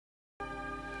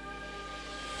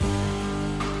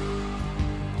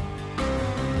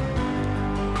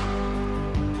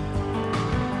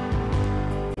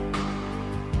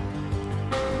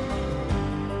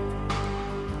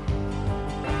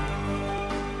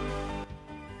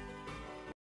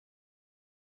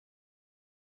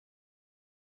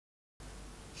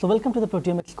So welcome to the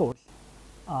proteomics course.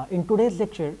 In today's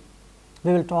lecture,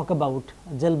 we will talk about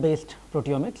gel-based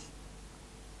proteomics.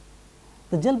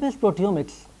 The gel-based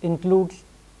proteomics includes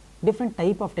different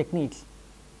type of techniques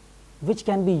which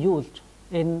can be used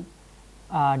in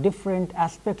different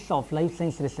aspects of life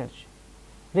science research.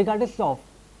 Regardless of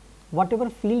whatever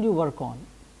field you work on,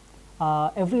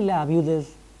 every lab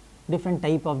uses different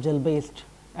type of gel-based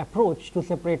approach to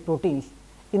separate proteins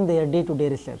in their day-to-day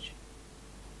research.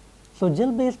 So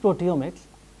gel-based proteomics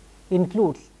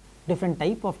includes different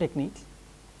type of techniques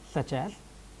such as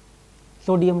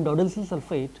sodium dodecyl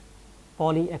sulfate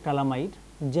polyacrylamide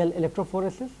gel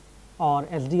electrophoresis or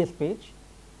SDS-PAGE,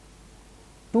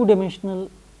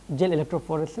 two-dimensional gel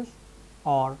electrophoresis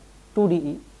or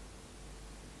 2DE,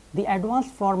 the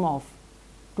advanced form of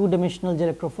two-dimensional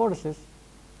gel electrophoresis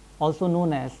also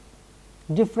known as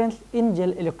difference in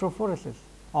gel electrophoresis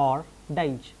or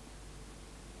DIGE.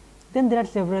 Then there are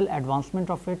several advancements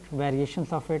of it,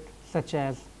 variations of it, such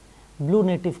as blue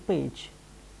native PAGE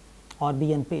or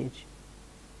BN-PAGE.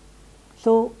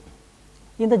 So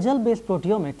in the gel-based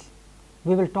proteomics,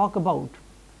 we will talk about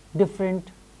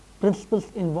different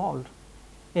principles involved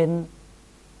in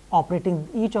operating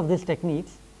each of these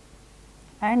techniques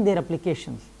and their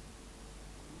applications.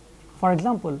 For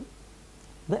example,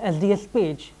 the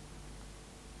SDS-PAGE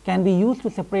can be used to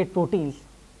separate proteins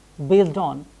based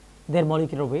on their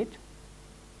molecular weight.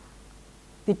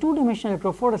 The two-dimensional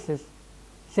electrophoresis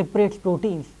separates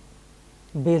proteins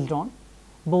based on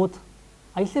both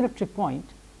isoelectric point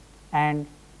and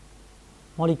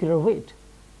molecular weight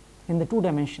in the two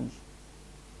dimensions.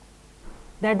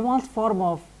 The advanced form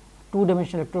of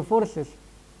two-dimensional electrophoresis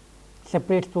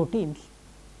separates proteins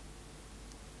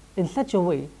in such a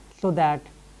way so that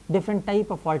different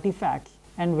type of artifacts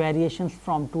and variations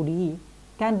from 2DE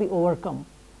can be overcome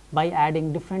by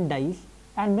adding different dyes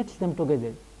and mix them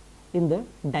together in the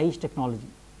DIGE technology.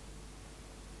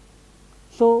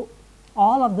 So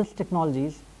all of these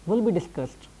technologies will be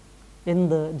discussed in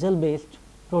the gel-based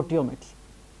proteomics.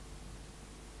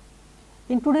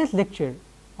 In today's lecture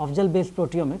of gel-based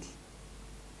proteomics,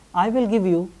 I will give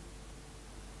you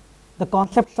the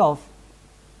concepts of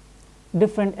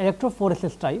different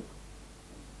electrophoresis type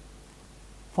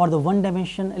for the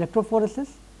one-dimension electrophoresis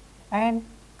and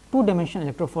two-dimension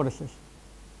electrophoresis.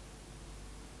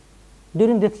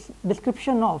 During this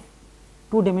description of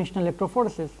two-dimensional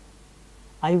electrophoresis,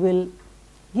 I will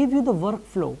give you the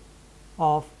workflow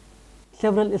of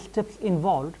several steps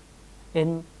involved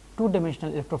in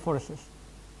two-dimensional electrophoresis.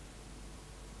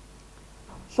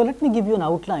 So let me give you an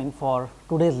outline for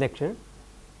today's lecture.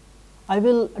 I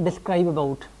will describe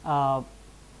about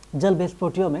gel-based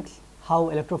proteomics, how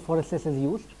electrophoresis is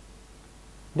used,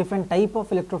 different type of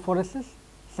electrophoresis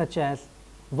such as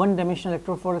one-dimensional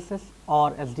electrophoresis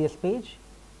or SDS-PAGE,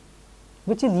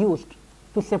 which is used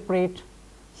to separate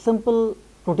simple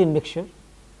protein mixture.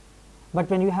 But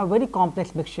when you have very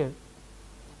complex mixture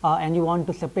and you want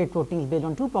to separate proteins based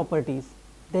on two properties,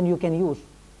 then you can use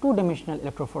two-dimensional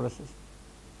electrophoresis.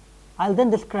 I'll then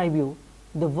describe you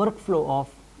the workflow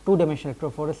of two-dimensional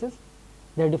electrophoresis.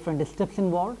 There are different steps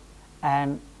involved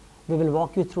and we will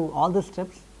walk you through all the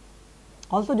steps.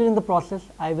 Also during the process,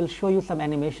 I will show you some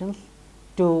animations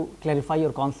to clarify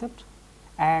your concept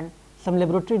and some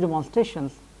laboratory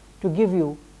demonstrations to give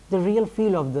you the real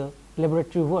feel of the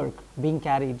laboratory work being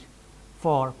carried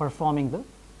for performing the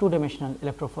two-dimensional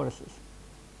electrophoresis.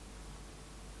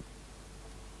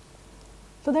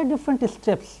 So there are different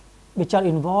steps which are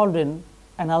involved in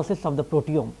analysis of the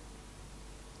proteome.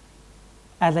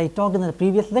 As I talked in the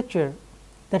previous lecture,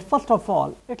 that first of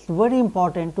all, it's very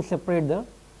important to separate the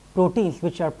proteins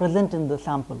which are present in the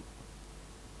sample.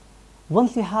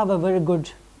 Once you have a very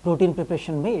good protein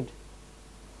preparation made,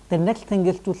 the next thing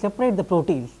is to separate the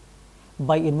proteins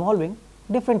by involving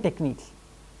different techniques.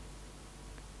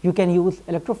 You can use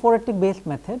electrophoretic based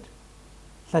method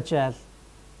such as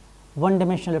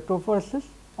one-dimensional electrophoresis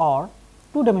or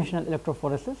two-dimensional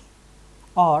electrophoresis,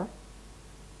 or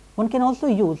one can also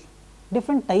use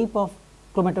different type of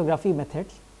chromatography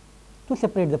methods to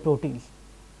separate the proteins.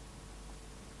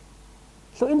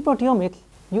 So in proteomics,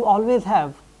 you always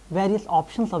have various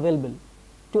options available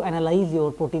to analyze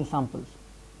your protein samples.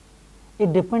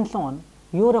 It depends on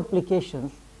your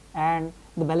applications and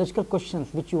the biological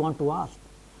questions which you want to ask,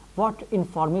 what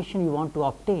information you want to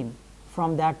obtain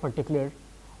from that particular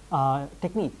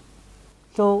technique.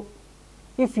 So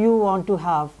if you want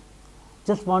to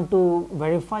want to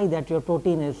verify that your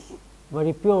protein is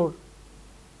very pure,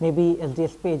 maybe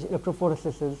SDS-PAGE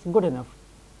electrophoresis is good enough.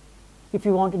 If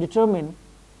you want to determine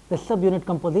the subunit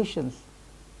compositions,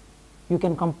 you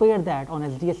can compare that on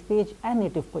SDS-PAGE and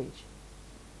native PAGE.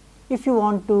 If you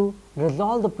want to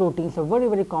resolve the proteins, a very,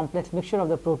 very complex mixture of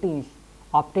the proteins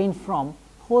obtained from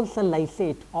whole cell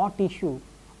lysate or tissue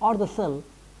or the cell,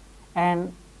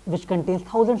 and which contains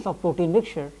thousands of protein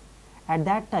mixture, at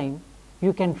that time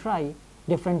you can try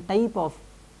different type of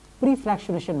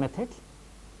pre-fractionation methods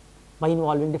by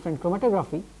involving different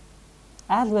chromatography,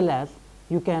 as well as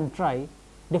you can try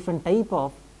different type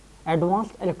of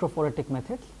advanced electrophoretic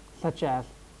methods such as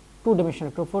two-dimensional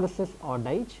electrophoresis or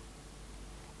DIGE.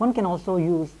 One can also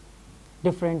use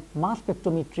different mass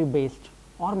spectrometry based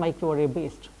or microarray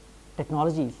based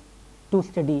technologies to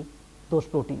study those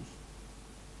proteins.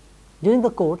 During the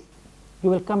course,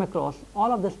 you will come across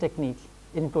all of these techniques,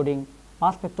 including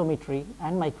mass spectrometry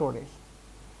and microarrays.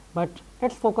 But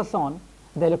let's focus on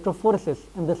the electrophoresis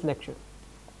in this lecture.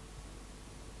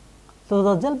 So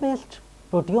the gel-based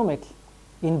proteomics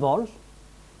involves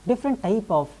different type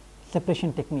of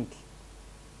separation techniques,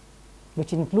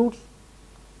 which includes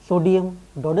sodium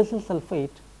dodecyl sulfate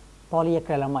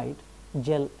polyacrylamide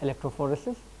gel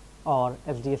electrophoresis or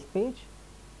SDS-PAGE,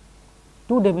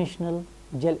 two-dimensional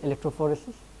gel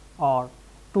electrophoresis or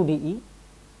 2DE,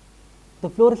 the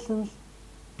fluorescence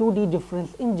 2D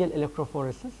difference in gel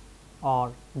electrophoresis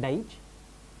or DIGE,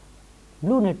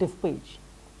 blue native page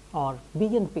or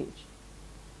BN page.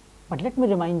 But let me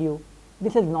remind you,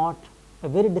 this is not a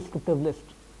very descriptive list.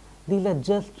 These are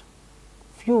just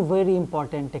few very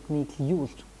important techniques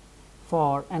used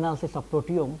for analysis of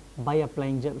proteome by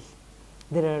applying gels.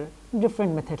 There are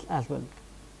different methods as well,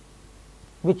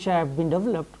 which have been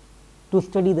developed to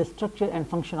study the structure and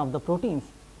function of the proteins,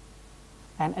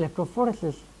 and electrophoresis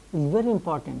is very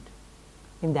important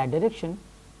in that direction,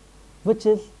 which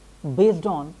is based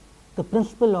on the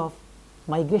principle of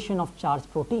migration of charged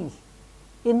proteins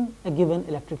in a given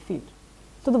electric field.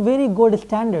 So the very gold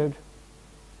standard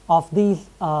of these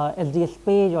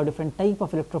SDS-PAGE or different type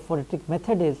of electrophoretic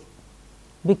method is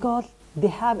because they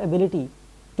have ability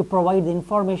to provide the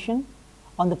information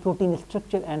on the protein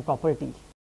structure and properties.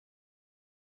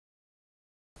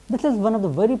 This is one of the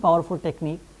very powerful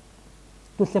techniques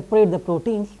to separate the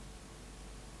proteins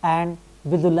and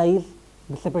visualize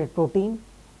the separate protein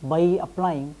by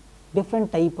applying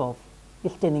different type of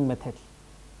staining methods.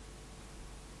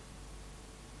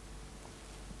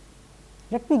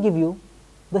 Let me give you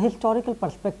the historical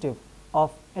perspective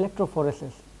of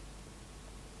electrophoresis.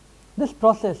 This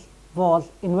process was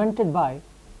invented by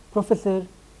Professor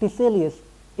Tiselius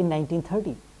in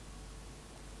 1930.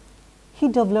 He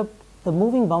developed the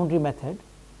moving boundary method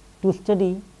to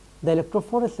study the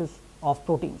electrophoresis of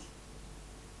proteins.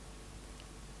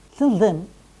 Since then,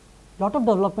 lot of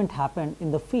development happened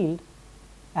in the field,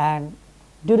 and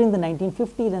during the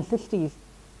 1950s and 60s,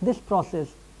 this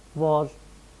process was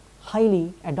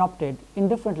highly adopted in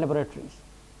different laboratories.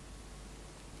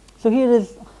 So here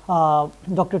is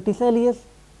Dr. Tiselius,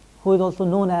 who is also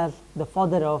known as the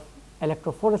father of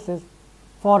electrophoresis.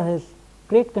 For his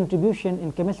great contribution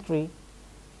in chemistry,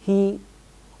 he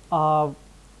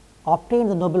obtained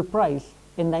the Nobel Prize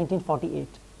in 1948.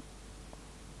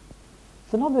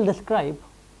 So now we will describe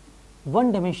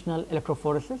one-dimensional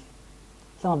electrophoresis,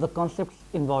 some of the concepts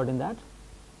involved in that.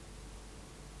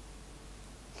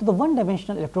 So the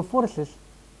one-dimensional electrophoresis,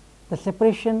 the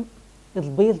separation is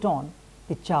based on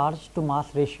the charge to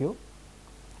mass ratio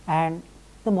and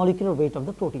the molecular weight of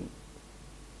the protein.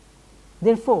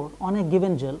 Therefore, on a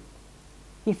given gel,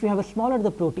 if you have a smaller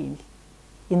the proteins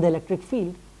in the electric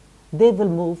field, they will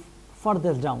move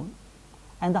further down,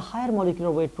 and the higher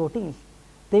molecular weight proteins,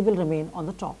 they will remain on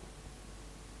the top.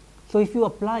 So if you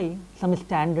apply some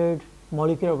standard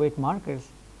molecular weight markers,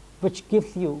 which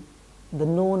gives you the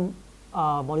known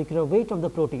molecular weight of the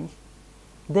proteins,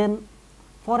 then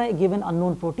for a given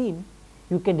unknown protein,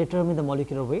 you can determine the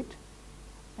molecular weight,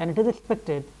 and it is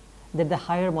expected that the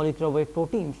higher molecular weight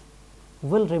proteins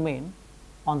will remain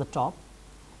on the top,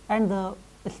 and the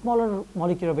smaller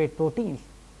molecular weight proteins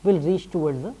will reach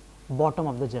towards the bottom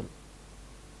of the gel.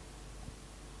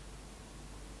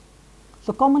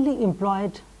 So commonly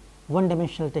employed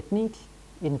one-dimensional techniques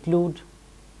include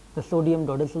the sodium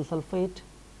dodecyl sulfate,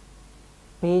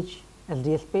 PAGE,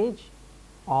 SDS-PAGE,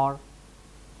 or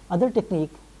other technique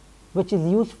which is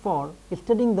used for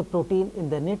studying the protein in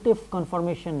the native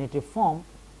conformation, native form,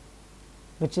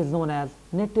 which is known as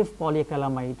native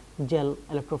polyacrylamide gel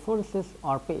electrophoresis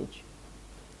or PAGE.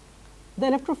 The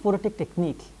electrophoretic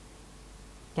techniques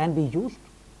can be used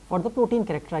for the protein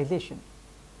characterization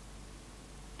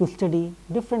to study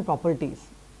different properties.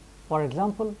 For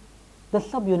example, the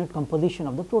subunit composition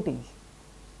of the proteins.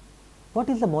 What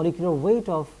is the molecular weight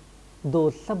of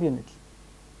those subunits?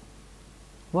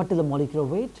 What is the molecular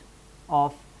weight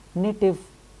of native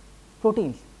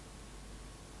proteins?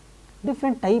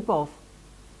 different type of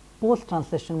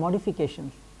post-translational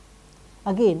modifications.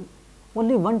 Again,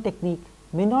 only one technique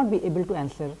may not be able to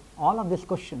answer all of these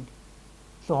questions.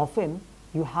 So often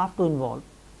you have to involve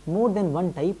more than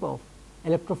one type of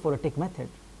electrophoretic method.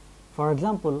 For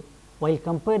example, while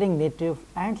comparing native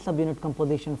and subunit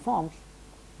composition forms,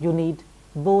 you need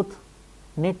both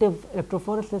native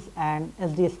electrophoresis and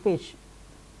SDS page.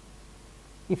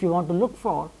 If you want to look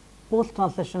for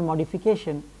post-translational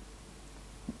modification,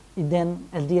 then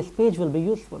SDS page will be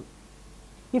useful.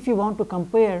 If you want to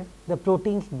compare the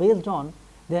proteins based on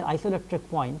their isoelectric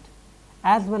point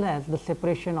as well as the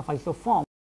separation of isoforms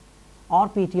or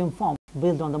PTM forms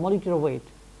based on the molecular weight,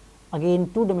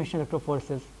 again two-dimensional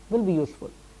electrophoresis will be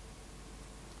useful.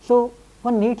 So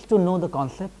one needs to know the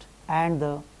concept and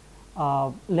the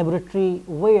laboratory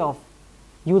way of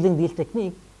using these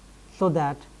techniques, so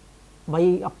that by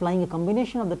applying a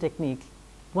combination of the techniques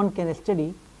one can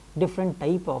study different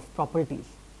type of properties.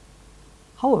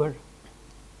 However,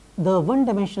 the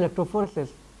one-dimensional electrophoresis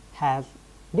has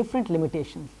different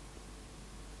limitations.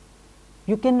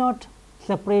 You cannot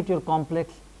separate your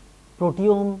complex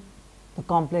proteome, the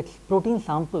complex protein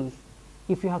samples.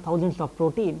 If you have thousands of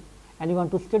protein and you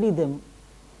want to study them,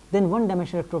 then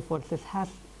one-dimensional electrophoresis has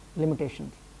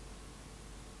limitations.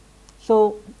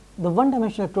 So the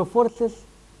one-dimensional electrophoresis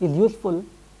is useful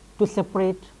to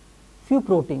separate few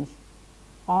proteins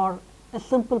or a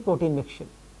simple protein mixture.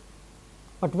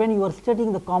 But when you are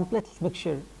studying the complex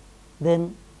mixture,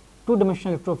 then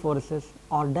two-dimensional electrophoresis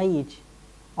or dye-etch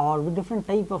or with different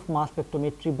type of mass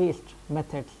spectrometry based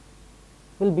methods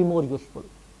will be more useful.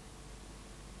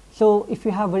 So if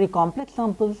you have very complex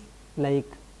samples like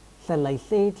cell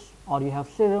lysates or you have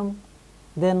serum,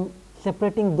 then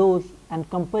separating those and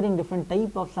comparing different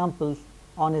type of samples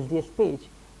on SDS page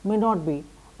may not be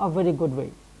a very good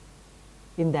way.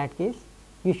 In that case,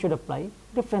 you should apply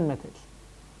different methods.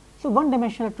 So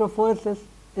one-dimensional electrophoresis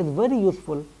is very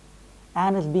useful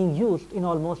and is being used in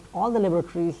almost all the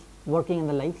laboratories working in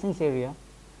the life science area,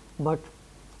 but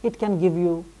it can give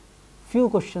you few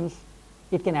questions,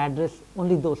 it can address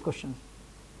only those questions.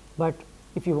 But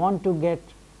if you want to get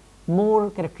more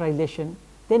characterization,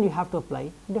 then you have to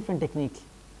apply different techniques.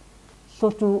 So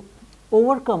to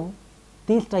overcome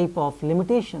these type of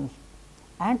limitations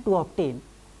and to obtain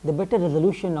the better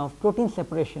resolution of protein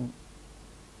separation,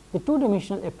 the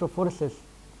two-dimensional electrophoresis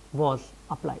was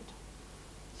applied.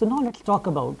 So now let's talk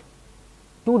about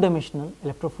two-dimensional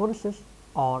electrophoresis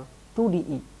or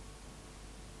 2DE.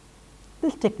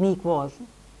 This technique was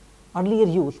earlier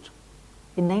used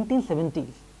in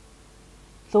 1970s.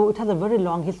 So it has a very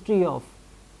long history of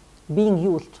being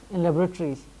used in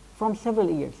laboratories from several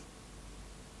years.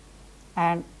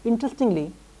 And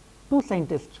interestingly, two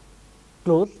scientists,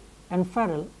 Close and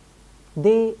Farrell,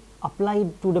 they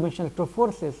applied two-dimensional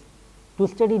electrophoresis to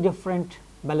study different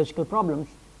biological problems,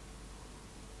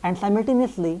 and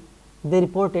simultaneously they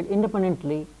reported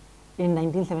independently in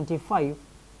 1975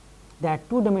 that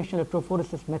two-dimensional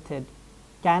electrophoresis method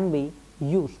can be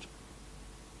used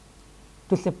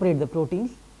to separate the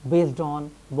proteins based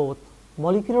on both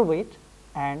molecular weight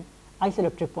and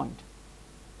isoelectric point.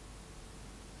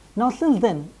 Now since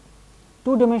then,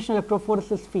 two-dimensional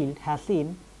electrophoresis field has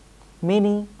seen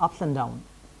many ups and downs.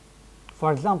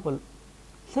 For example,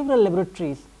 several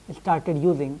laboratories started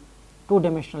using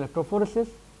two-dimensional electrophoresis.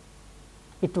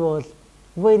 It was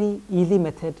very easy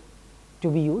method to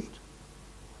be used,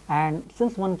 and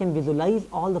since one can visualize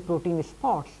all the protein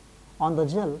spots on the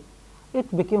gel,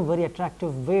 it became very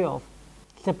attractive way of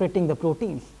separating the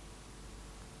proteins.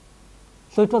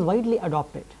 So it was widely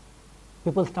adopted.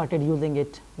 People started using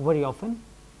it very often.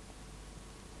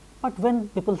 But when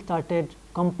people started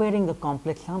comparing the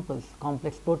complex samples,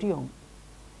 complex proteome,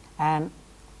 and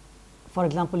for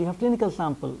example, you have clinical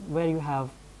sample where you have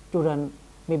to run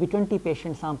maybe 20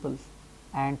 patient samples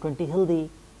and 20 healthy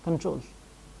controls.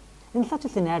 In such a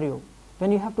scenario,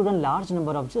 when you have to run large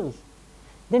number of gels,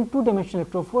 then two-dimensional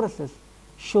electrophoresis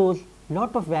shows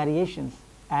lot of variations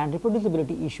and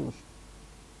reproducibility issues.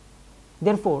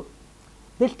 Therefore,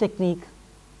 this technique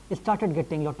started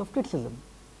getting lot of criticism,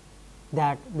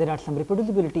 that there are some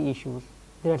reproducibility issues,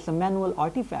 there are some manual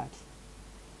artifacts.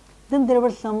 Then there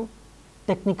were some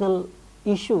technical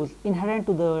issues inherent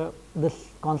to this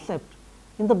concept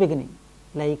in the beginning,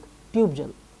 like tube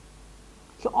gel.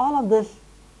 So all of this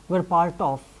were part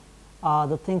of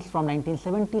the things from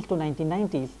 1970s to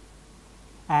 1990s,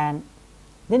 and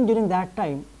then during that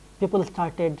time people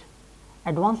started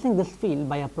advancing this field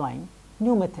by applying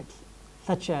new methods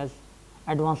such as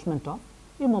advancement of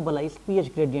immobilized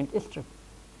pH gradient strip.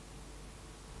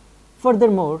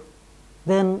 Furthermore,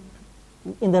 then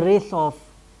in the race of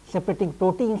separating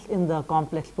proteins in the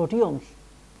complex proteomes,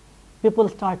 people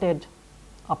started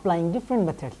applying different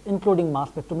methods, including mass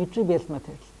spectrometry based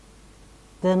methods.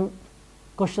 Then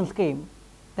questions came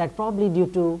that probably due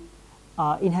to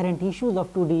inherent issues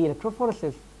of 2D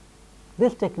electrophoresis,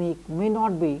 this technique may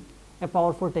not be a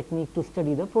powerful technique to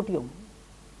study the proteome.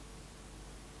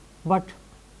 But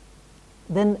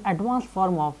then advanced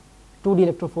form of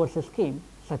 2D electrophoresis came,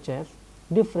 such as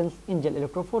difference in gel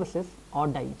electrophoresis or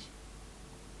DIGE.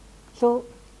 So,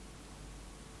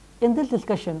 in this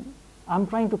discussion, I am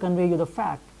trying to convey you the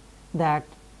fact that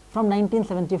from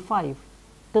 1975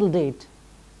 till date,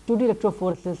 2D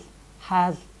electrophoresis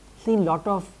has seen lot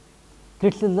of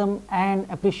criticism and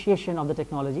appreciation of the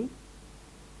technology,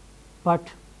 but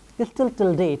still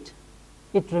till date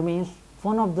it remains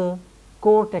one of the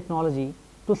core technology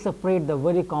to separate the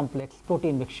very complex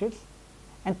protein mixtures,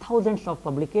 and thousands of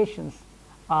publications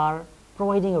are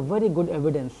providing a very good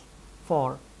evidence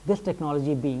for this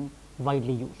technology being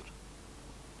widely used.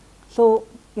 So,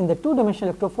 in the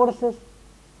two-dimensional electrophoresis,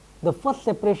 the first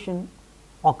separation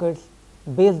occurs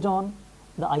based on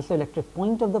the isoelectric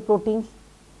point of the proteins,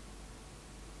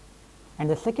 and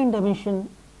the second dimension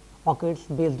occurs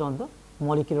based on the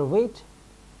molecular weight.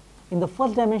 In the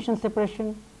first dimension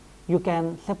separation, you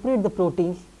can separate the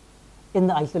proteins in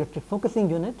the isoelectric focusing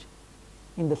unit.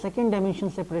 In the second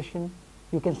dimension separation,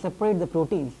 you can separate the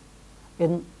proteins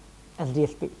in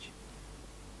SDS page.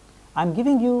 I am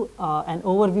giving you an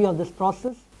overview of this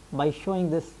process by showing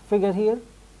this figure here,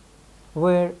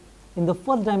 where in the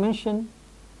first dimension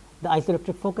the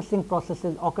isoelectric focusing process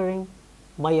is occurring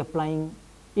by applying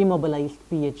immobilized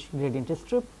pH gradient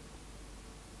strip.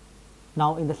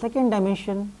 Now, in the second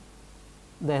dimension,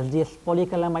 the SDS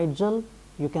polyacrylamide gel,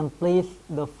 you can place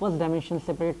the first dimension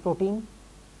separate protein,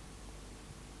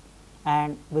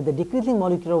 and with the decreasing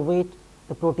molecular weight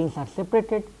the proteins are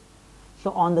separated.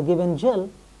 So, on the given gel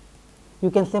you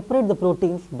can separate the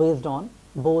proteins based on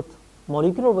both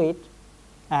molecular weight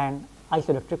and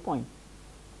isoelectric point.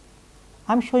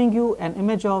 I am showing you an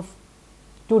image of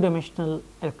two-dimensional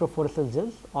electrophoresis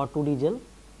gels or 2D gel,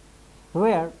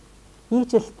 where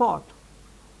each spot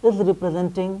is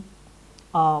representing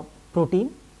a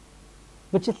protein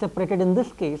which is separated in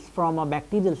this case from a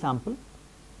bacterial sample,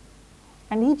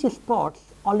 and each spot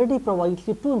already provides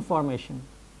you two information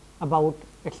about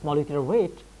its molecular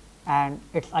weight and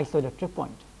its isoelectric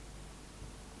point.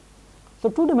 So,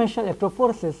 two-dimensional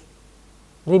electrophoresis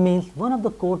remains one of the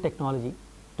core technology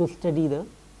to study the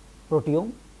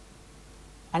proteome,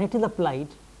 and it is applied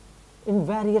in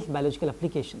various biological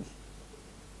applications.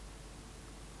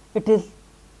 It is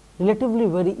relatively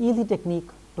very easy technique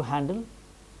to handle.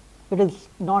 It is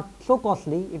not so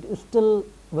costly, it is still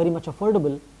very much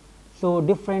affordable. So,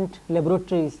 different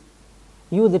laboratories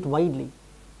use it widely.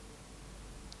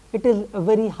 It is a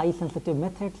very high sensitive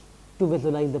method to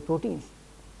visualize the proteins.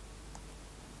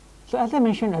 So, as I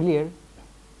mentioned earlier,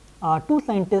 two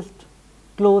scientists,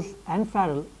 Close and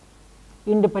Farrell,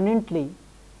 independently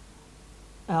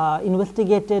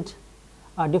investigated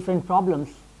different problems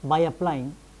by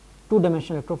applying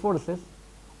two-dimensional electrophoresis,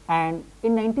 and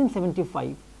in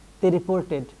 1975 they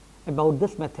reported about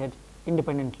this method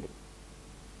independently.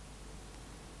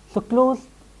 So, Close,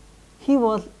 he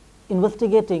was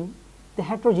investigating the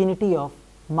heterogeneity of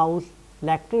mouse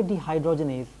lactate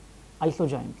dehydrogenase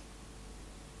isozymes.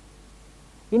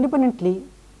 Independently,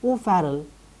 O'Farrell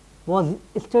was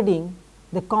studying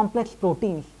the complex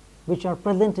proteins which are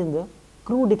present in the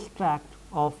crude extract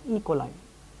of E. coli.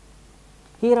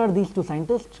 Here are these two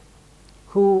scientists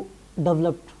who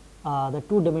developed the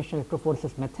two-dimensional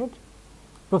electrophoresis method,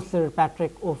 Professor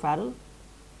Patrick O'Farrell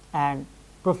and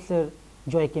Professor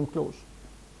Joachim Close.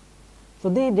 So,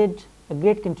 they did a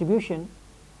great contribution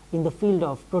in the field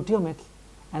of proteomics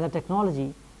and a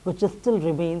technology which still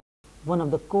remains one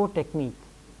of the core techniques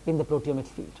in the proteomics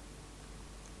field.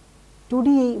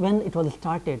 2D, when it was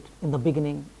started in the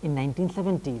beginning in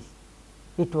 1970s,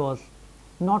 it was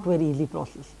not very easy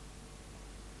process,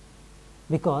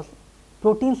 because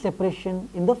protein separation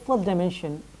in the first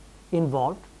dimension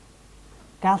involved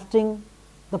casting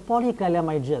the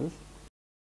polyacrylamide gels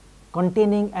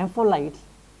containing ampholytes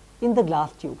in the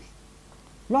glass tubes.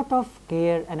 Lot of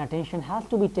care and attention has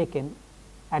to be taken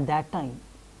at that time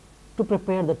to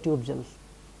prepare the tube gels.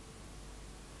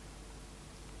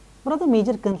 One of the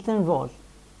major concern was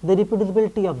the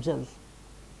reproducibility of gels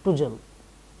to gel.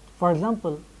 For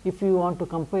example, if you want to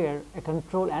compare a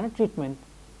control and a treatment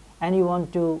and you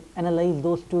want to analyze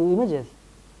those two images,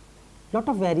 lot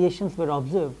of variations were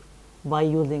observed by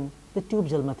using the tube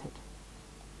gel method.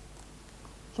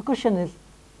 So, question is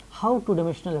how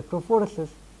two-dimensional electrophoresis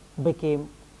became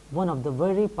one of the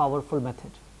very powerful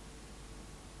methods.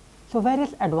 So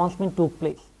various advancements took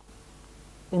place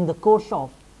in the course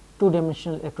of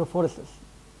two-dimensional electrophoresis.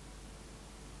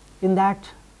 In that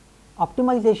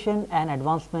optimization and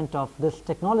advancement of this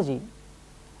technology,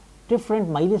 different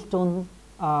milestone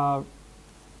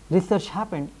research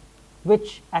happened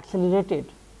which accelerated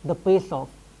the pace of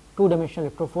two-dimensional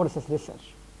electrophoresis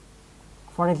research.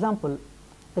 For example,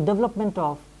 the development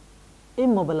of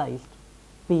immobilized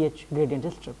pH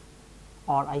gradient strip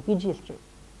or IPG strip,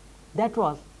 that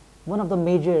was one of the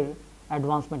major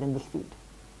advancement in this field.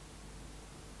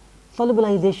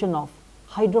 Solubilization of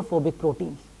hydrophobic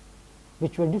proteins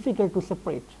which were difficult to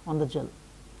separate on the gel.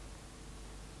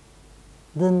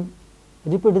 Then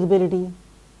reproducibility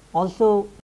also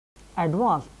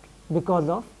advanced because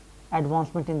of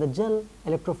advancement in the gel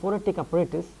electrophoretic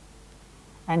apparatus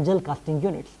and gel casting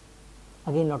units.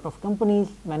 Again, lot of companies,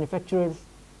 manufacturers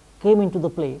came into the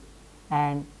play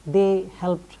and they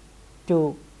helped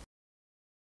to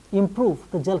improve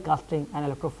the gel casting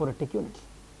and electrophoretic units.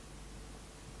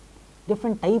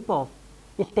 Different type of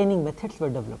staining methods were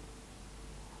developed.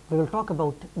 We will talk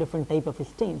about different type of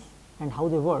stains and how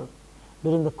they work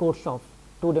during the course of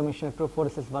two-dimensional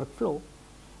electrophoresis workflow,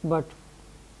 but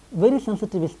very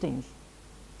sensitive stains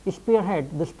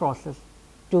spearhead this process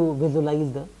to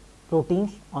visualize the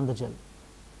proteins on the gel.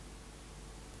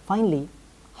 Finally,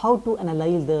 how to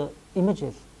analyze the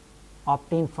images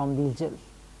obtained from these gels.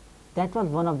 That was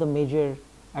one of the major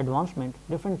advancement.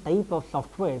 Different type of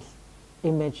softwares,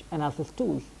 image analysis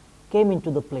tools came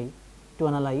into the play to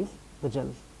analyze the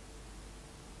gels.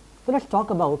 So let's talk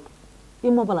about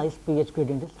immobilized pH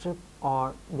gradient strip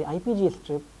or the IPG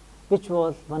strip, which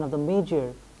was one of the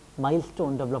major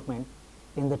milestone development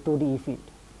in the 2D field.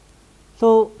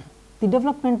 So the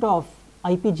development of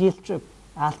IPG strip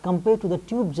as compared to the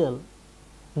tube gel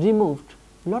removed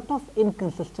lot of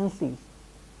inconsistencies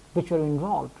which were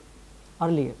involved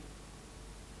earlier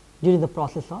during the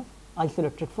process of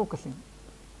isoelectric focusing.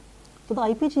 So the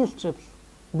IPG strips,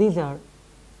 these are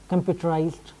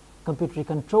computerized, computer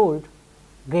controlled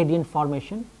gradient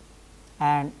formation,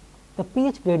 and the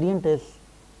pH gradient is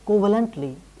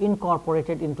covalently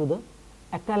incorporated into the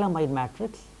acrylamide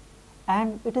matrix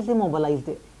and it is immobilized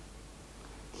there.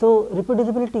 So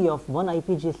reproducibility of one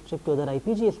IPG strip to other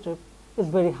IPG strip is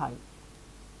very high.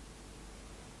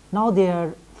 Now they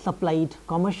are supplied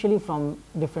commercially from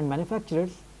different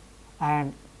manufacturers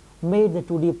and made the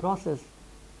 2D process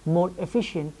more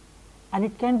efficient, and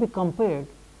it can be compared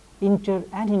inter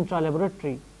and intra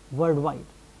laboratory worldwide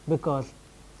because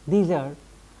these are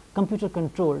computer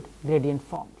controlled gradient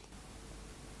forms.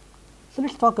 So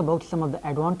let's talk about some of the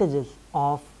advantages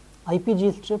of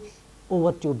IPG strips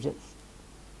over tube gels.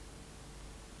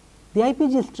 The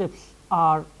IPG strips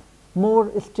are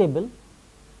more stable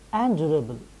and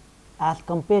durable as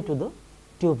compared to the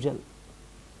tube gel.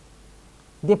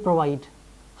 They provide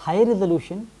higher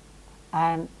resolution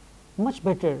and much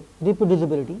better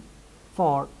reproducibility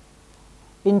for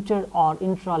inter or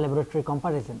intra laboratory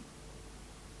comparison.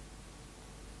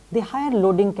 The higher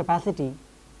loading capacity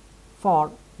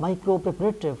for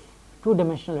micropreparative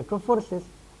two-dimensional electrophoresis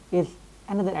is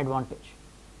another advantage.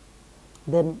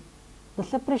 Then the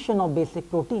separation of basic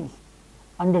proteins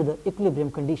under the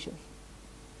equilibrium conditions.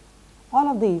 All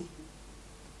of these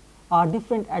are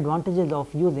different advantages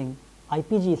of using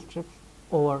IPG strips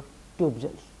over tube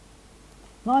gels.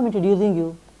 Now I am introducing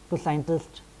you to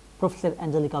scientist Professor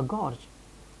Angelica Gorge,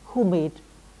 who made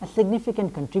a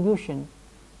significant contribution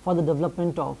for the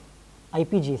development of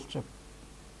IPG strip.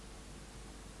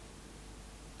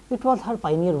 It was her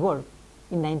pioneer work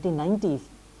in 1990s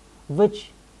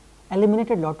which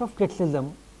eliminated lot of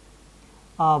criticism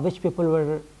which people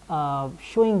were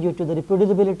showing due to the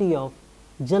reproducibility of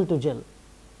gel to gel,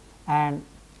 and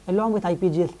along with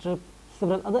IPG strip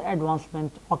several other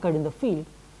advancements occurred in the field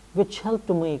which helped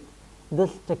to make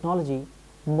this technology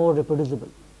more reproducible.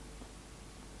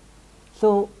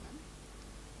 So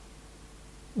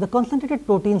the concentrated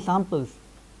protein samples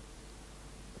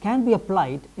can be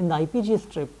applied in the IPG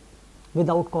strip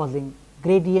without causing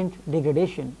gradient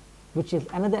degradation, which is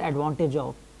another advantage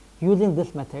of using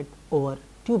this method over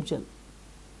tube gel.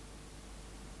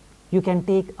 You can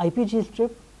take IPG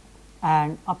strip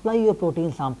and apply your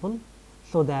protein sample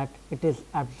so that it is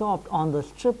absorbed on the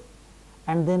strip,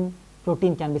 and then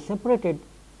protein can be separated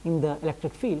in the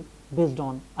electric field based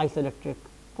on isoelectric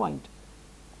point.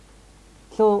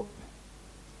 So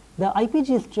the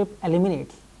IPG strip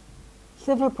eliminates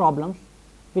several problems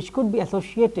which could be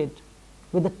associated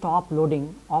with the top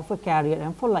loading of a carrier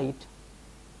ampholyte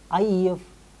IEF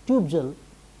tube gel,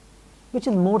 which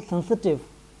is more sensitive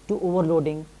to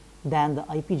overloading than the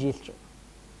IPG strip.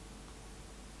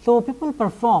 So people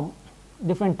perform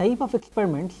different type of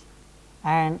experiments,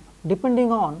 and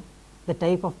depending on the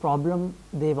type of problem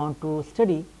they want to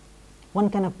study, one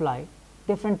can apply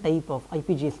different type of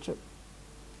IPG strip.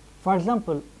 For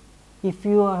example, if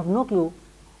you have no clue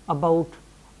about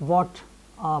what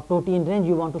protein range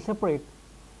you want to separate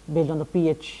based on the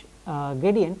pH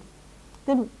gradient,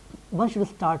 then one should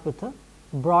start with a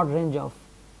broad range of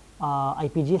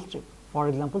IPG strip, for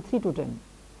example 3 to 10.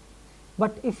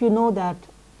 But if you know that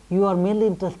you are mainly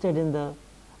interested in the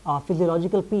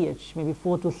physiological pH, maybe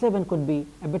 4 to 7 could be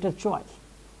a better choice,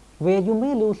 where you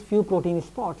may lose few protein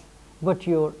spots, but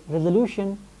your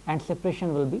resolution and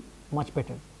separation will be much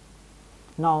better.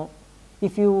 Now,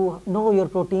 if you know your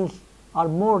proteins are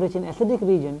more rich in acidic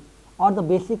region or the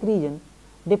basic region,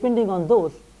 depending on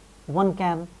those, one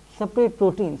can separate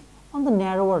proteins on the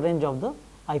narrower range of the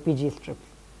IPG strips.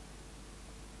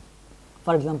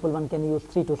 For example, one can use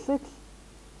 3 to 6,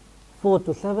 4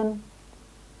 to 7,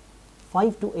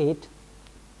 5 to 8,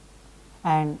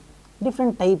 and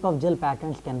different type of gel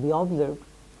patterns can be observed.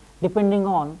 Depending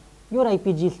on your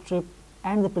IPG strip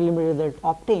and the preliminary result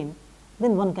obtained,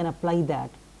 then one can apply that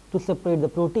to separate the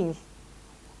proteins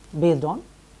based on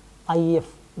IEF,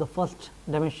 the first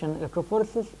dimension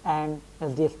electrophoresis, and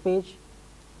SDS page,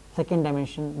 second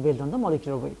dimension based on the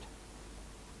molecular weight.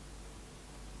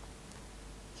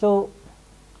 So,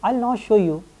 I will now show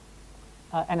you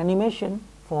an animation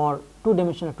for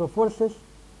two-dimensional electrophoresis,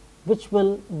 which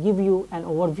will give you an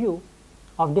overview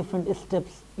of different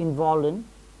steps involved in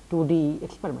 2D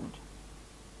experiment.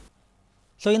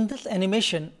 So, in this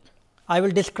animation, I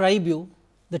will describe you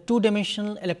the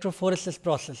two-dimensional electrophoresis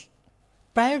process.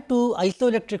 Prior to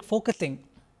isoelectric focusing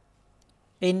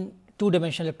in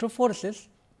two-dimensional electrophoresis,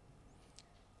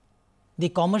 the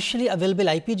commercially available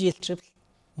IPG strips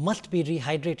must be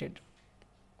rehydrated.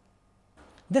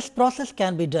 This process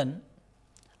can be done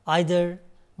either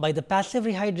by the passive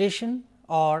rehydration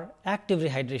or active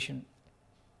rehydration.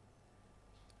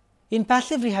 In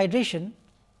passive rehydration,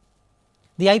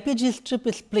 the IPG strip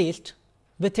is placed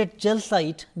with its gel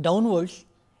site downwards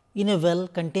in a well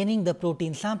containing the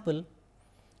protein sample,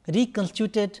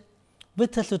 reconstituted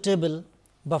with a suitable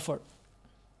buffer.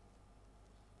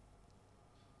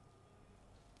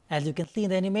 As you can see in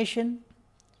the animation,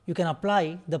 you can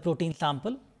apply the protein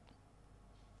sample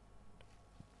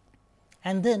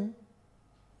and then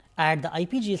add the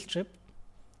IPG strip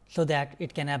so that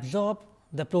it can absorb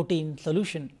the protein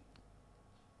solution.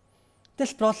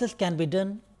 This process can be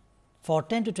done for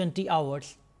 10 to 20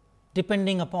 hours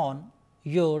depending upon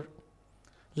your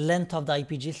length of the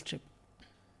IPG strip.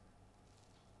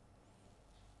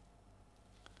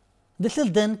 This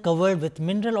is then covered with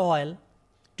mineral oil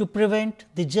to prevent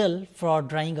the gel from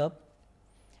drying up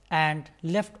and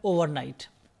left overnight.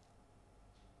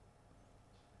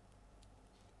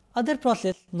 Other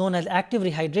process known as active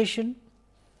rehydration,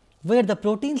 where the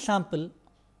protein sample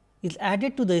is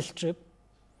added to the strip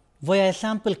via a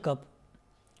sample cup,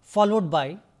 followed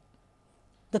by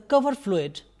the cover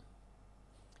fluid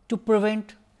to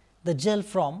prevent the gel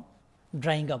from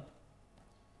drying up.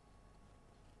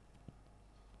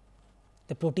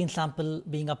 The protein sample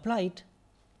being applied,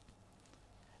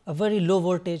 a very low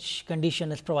voltage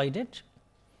condition is provided,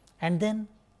 and then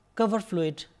cover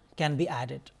fluid can be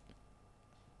added.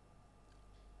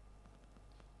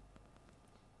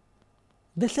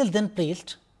 This is then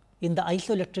placed in the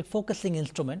isoelectric focusing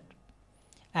instrument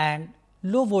and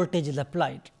low voltage is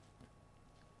applied.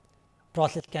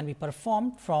 Process can be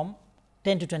performed from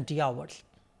 10 to 20 hours.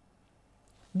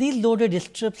 These loaded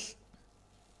strips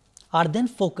are then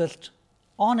focused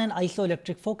on an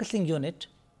isoelectric focusing unit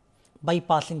by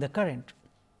passing the current.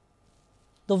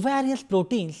 The various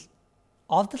proteins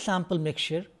of the sample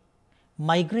mixture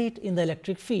migrate in the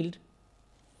electric field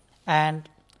and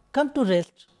come to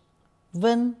rest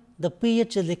when the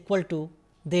pH is equal to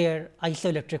their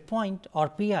isoelectric point or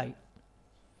Pi.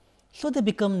 So, they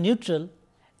become neutral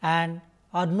and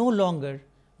are no longer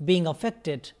being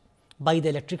affected by the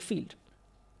electric field.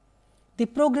 The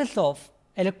progress of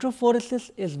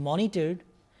electrophoresis is monitored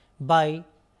by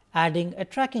adding a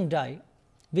tracking dye,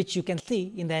 which you can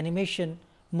see in the animation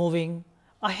moving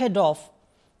ahead of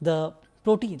the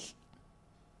proteins.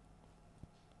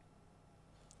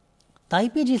 The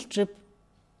IPG strip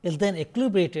is then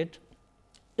equilibrated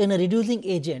in a reducing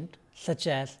agent such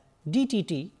as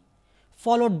DTT,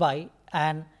 followed by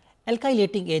an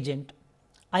alkylating agent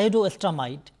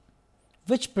iodoestramide,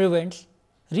 which prevents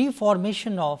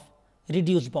reformation of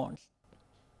reduced bonds.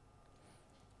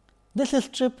 This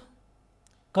strip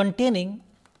containing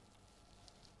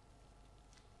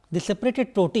the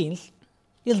separated proteins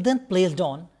is then placed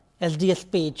on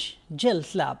SDS page gel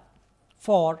slab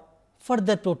for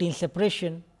further protein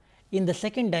separation in the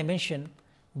second dimension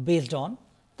based on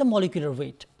the molecular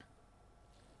weight.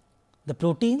 The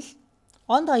proteins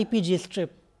on the IPGA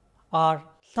strip are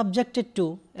subjected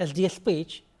to SDS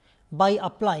page by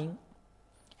applying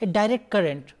a direct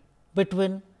current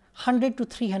between 100 to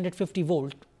 350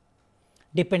 volt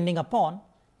depending upon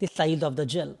the size of the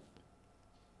gel.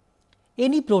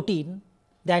 Any protein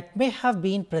that may have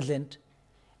been present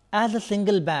as a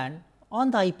single band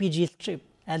on the IPGA strip,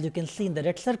 as you can see in the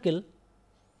red circle,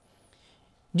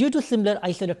 due to similar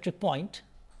isoelectric point,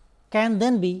 can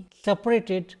then be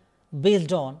separated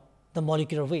based on the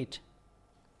molecular weight,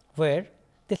 where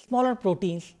the smaller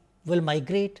proteins will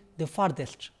migrate the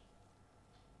farthest.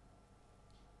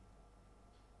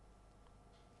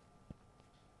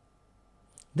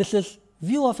 This is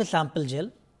view of a sample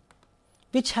gel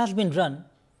which has been run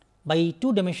by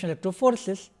two-dimensional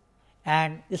electrophoresis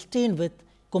and stained with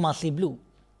Kumasi blue.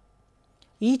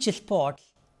 Each spot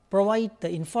provides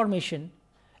the information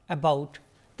about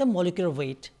the molecular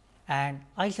weight and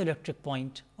isoelectric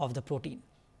point of the protein.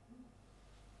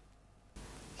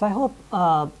 So, I hope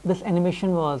this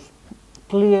animation was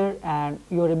clear and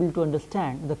you are able to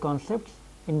understand the concepts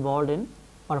involved in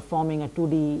performing a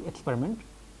 2D experiment.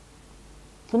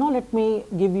 So, now let me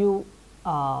give you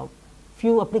a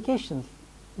few applications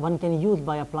one can use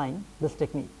by applying this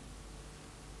technique.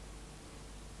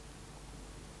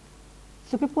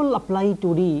 So, people apply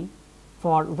 2D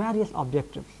for various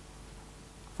objectives.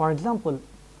 For example,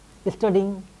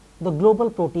 studying the global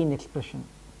protein expression.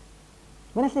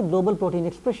 When I say global protein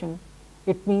expression,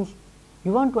 it means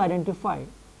you want to identify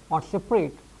or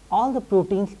separate all the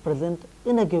proteins present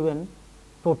in a given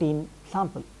protein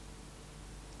sample.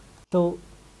 So,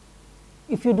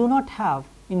 if you do not have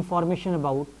information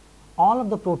about all of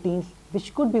the proteins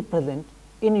which could be present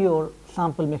in your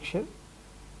sample mixture,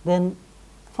 then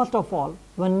first of all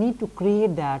one need to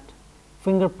create that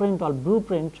fingerprint or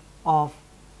blueprint of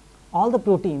all the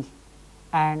proteins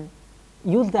and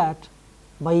use that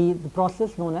by the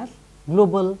process known as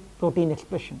global protein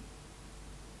expression.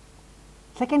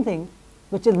 Second thing,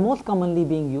 which is most commonly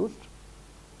being used,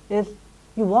 is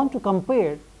you want to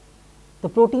compare the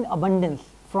protein abundance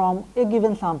from a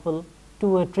given sample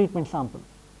to a treatment sample.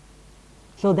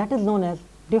 So, that is known as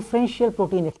differential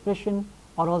protein expression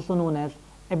or also known as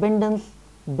abundance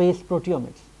based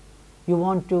proteomics. You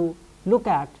want to look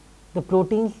at the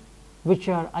proteins which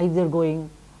are either going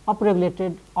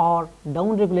upregulated or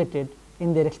downregulated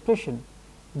in their expression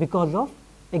because of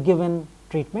a given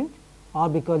treatment or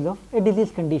because of a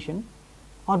disease condition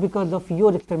or because of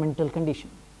your experimental condition.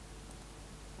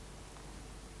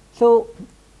 So,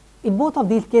 in both of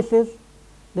these cases,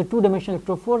 the two-dimensional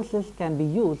electrophoresis can be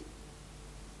used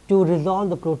to resolve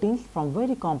the proteins from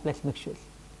very complex mixtures.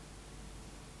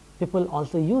 People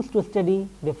also used to study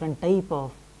different type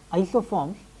of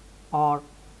isoforms or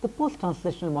the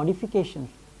post-translational modifications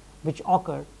which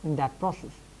occur in that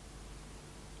process.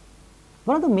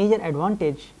 One of the major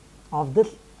advantage of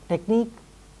this technique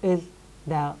is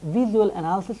the visual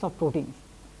analysis of proteins.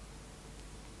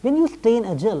 When you stain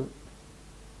a gel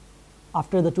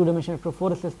after the two-dimensional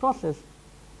electrophoresis process,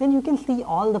 then you can see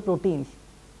all the proteins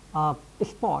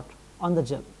spot on the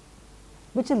gel,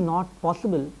 which is not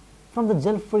possible from the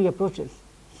gel-free approaches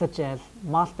such as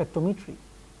mass spectrometry.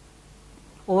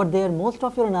 Over there, most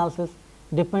of your analysis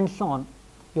depends on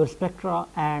your spectra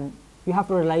and you have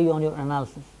to rely on your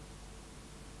analysis.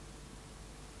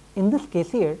 In this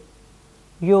case here,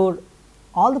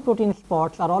 all the protein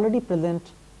spots are already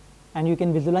present and you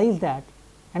can visualize that,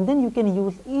 and then you can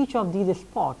use each of these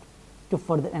spots to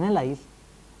further analyze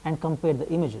and compare the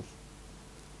images.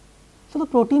 So, the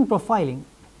protein profiling,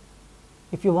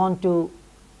 if you want to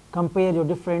compare your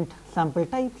different sample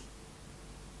types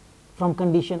from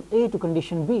condition A to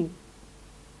condition B,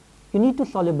 you need to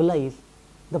solubilize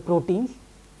the proteins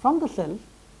from the cells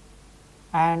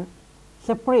and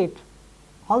separate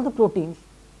all the proteins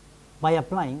by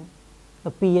applying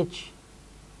the pH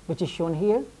which is shown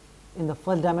here in the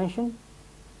first dimension.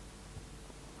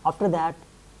 After that,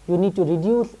 you need to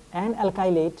reduce and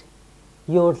alkylate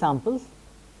your samples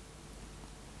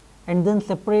and then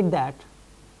separate that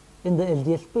in the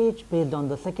SDS page based on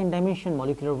the second dimension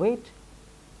molecular weight.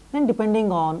 And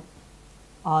depending on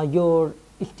your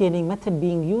staining method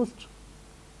being used,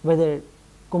 whether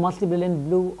Kumasi brilliant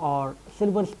blue or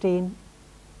silver stain,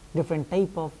 different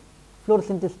type of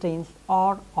fluorescent stains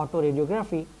or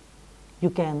autoradiography, you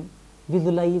can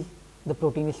visualize the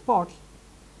protein spots.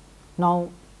 Now,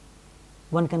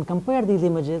 one can compare these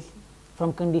images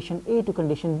from condition A to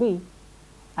condition B,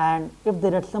 and if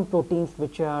there are some proteins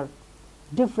which are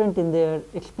different in their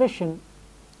expression,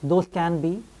 those can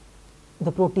be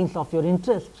the proteins of your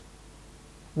interest,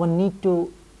 one need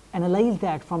to analyze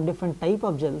that from different type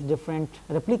of gels, different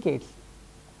replicates,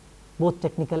 both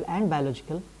technical and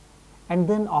biological, and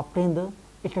then obtain the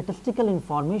statistical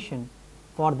information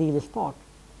for these spots.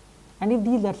 And if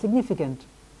these are significant,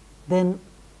 then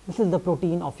this is the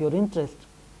protein of your interest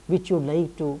which you would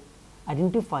like to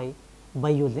identify by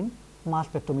using mass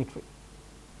spectrometry.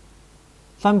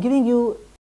 So, I am giving you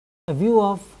a view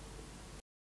of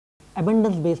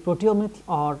abundance based proteomics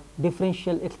or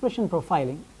differential expression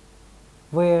profiling,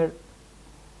 where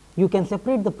you can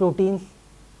separate the proteins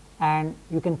and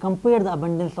you can compare the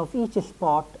abundance of each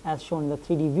spot as shown in the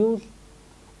 3D views,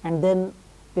 and then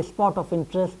the spot of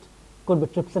interest could be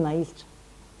trypsinized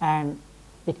and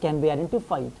it can be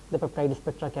identified. The peptide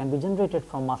spectra can be generated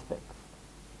from mass spec.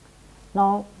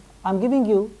 Now, I am giving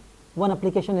you one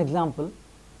application example.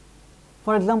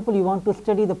 For example, you want to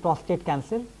study the prostate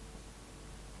cancer,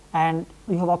 and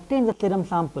you have obtained the serum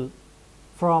sample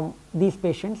from these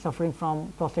patients suffering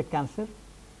from prostate cancer,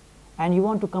 and you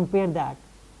want to compare that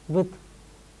with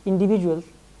individuals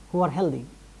who are healthy.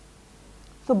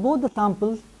 So, both the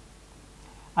samples,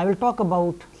 I will talk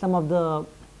about some of the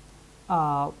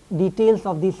details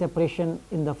of the separation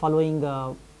in the following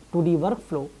 2D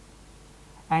workflow,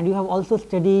 and you have also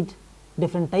studied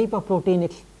different type of protein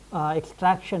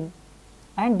extraction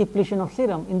and depletion of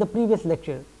serum in the previous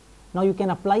lecture. Now, you can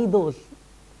apply those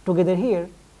together here,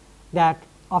 that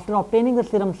after obtaining the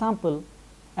serum sample,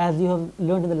 as you have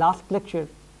learned in the last lecture,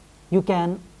 you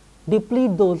can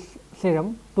deplete those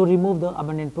serum to remove the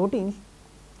abundant proteins,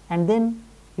 and then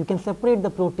you can separate the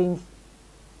proteins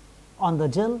on the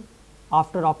gel.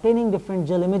 After obtaining different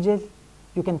gel images,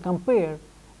 you can compare,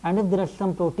 and if there are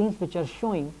some proteins which are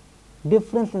showing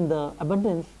difference in the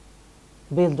abundance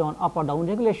based on up or down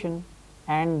regulation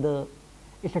and the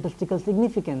statistical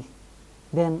significance,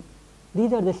 then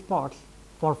these are the spots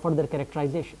for further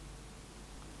characterization.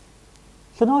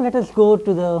 So, now let us go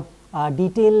to the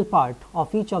detailed part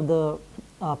of each of the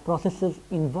processes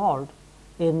involved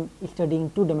in studying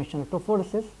two-dimensional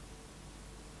electrophoresis.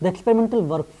 The experimental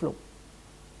workflow.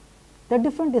 There are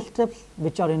different steps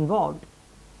which are involved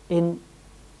in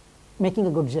making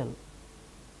a good gel.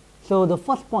 So, the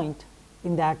first point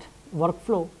in that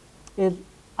workflow is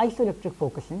isoelectric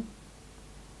focusing,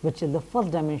 which is the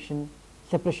first dimension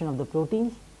separation of the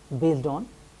proteins based on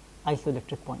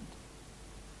isoelectric point.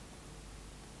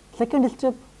 Second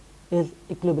step is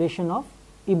equilibration of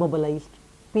immobilized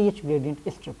pH gradient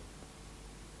strip.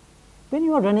 When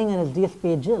you are running an SDS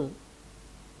pH gel,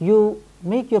 you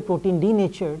make your protein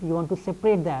denatured, you want to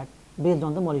separate that based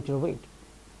on the molecular weight,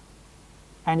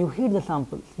 and you heat the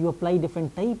samples, you apply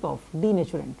different type of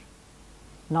denaturant.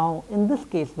 Now, in this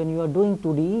case, when you are doing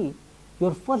 2DE,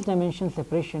 your first dimension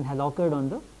separation has occurred on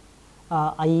the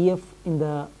IEF in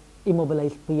the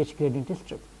immobilized pH gradient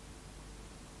strip.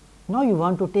 Now, you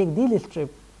want to take these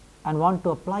strip and want to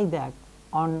apply that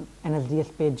on an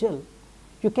SDS pH gel.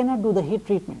 You cannot do the heat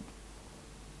treatment.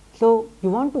 So, you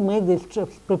want to make these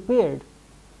strips prepared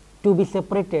to be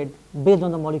separated based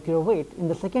on the molecular weight in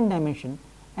the second dimension,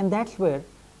 and that is where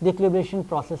the equilibration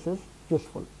process is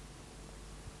useful.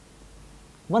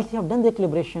 Once you have done the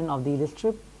equilibration of these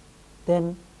strips,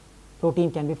 then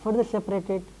protein can be further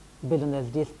separated based on the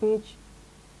SDS pH.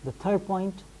 The third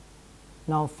point.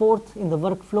 Now, fourth in the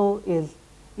workflow is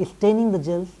staining the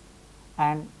gels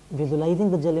and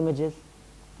visualizing the gel images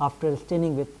after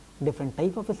staining with different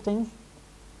type of stains.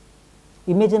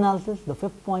 Image analysis, the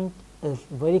fifth point, is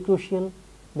very crucial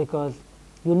because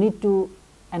you need to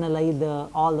analyze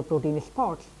all the protein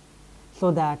spots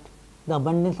so that the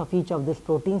abundance of each of these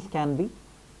proteins can be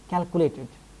calculated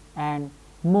and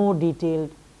more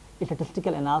detailed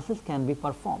statistical analysis can be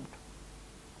performed.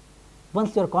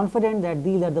 Once you are confident that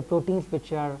these are the proteins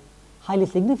which are highly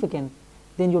significant,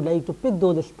 then you would like to pick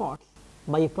those spots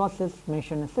by a process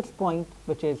mentioned in 6th point,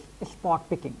 which is spot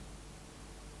picking.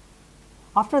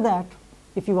 After that,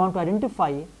 if you want to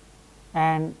identify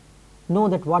and know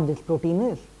that what this protein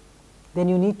is, then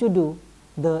you need to do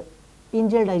the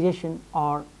in-gel digestion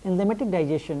or enzymatic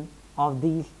digestion of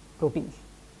these proteins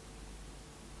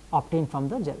obtained from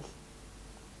the gels.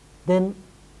 Then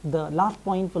the last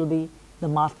point will be the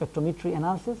mass spectrometry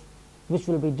analysis, which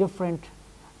will be different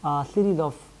series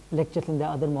of lectures in the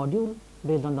other module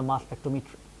based on the mass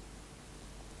spectrometry.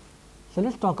 So,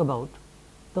 let us talk about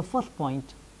the first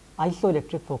point,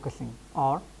 isoelectric focusing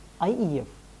or IEF.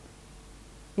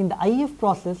 In the IEF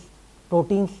process,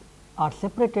 proteins are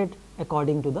separated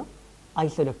according to the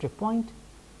isoelectric point.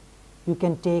 You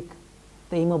can take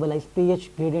the immobilized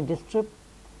pH gradient strip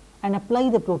and apply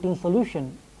the protein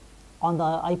solution on the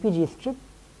IPG strip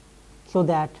so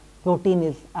that protein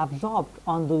is absorbed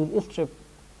on the strip,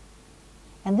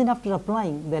 and then after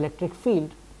applying the electric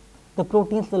field, the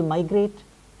proteins will migrate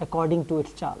according to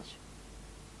its charge.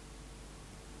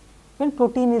 When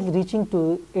protein is reaching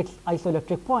to its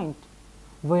isoelectric point,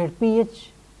 where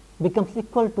pH becomes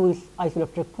equal to its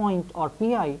isoelectric point or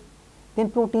pi,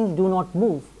 then proteins do not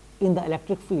move in the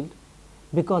electric field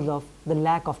because of the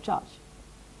lack of charge.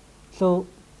 So,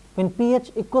 when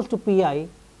pH equals to pi,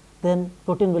 then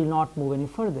protein will not move any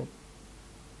further.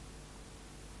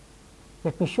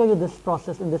 Let me show you this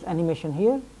process in this animation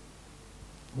here.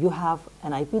 You have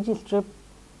an IPG strip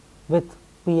with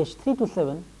pH 3 to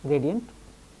 7 gradient.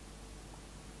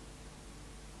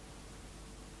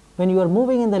 When you are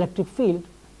moving in the electric field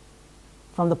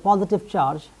from the positive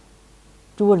charge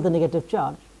towards the negative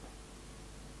charge,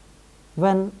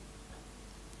 when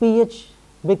pH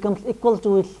becomes equal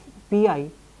to its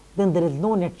pi, then there is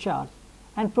no net charge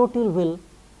and protein will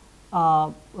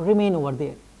remain over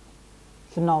there.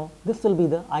 So, now this will be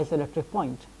the isoelectric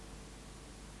point.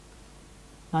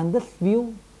 Now, in this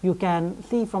view, you can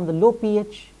see from the low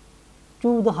pH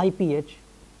to the high pH,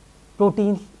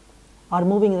 proteins are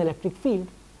moving in the electric field,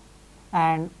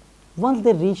 and once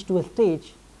they reach to a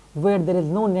stage where there is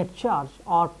no net charge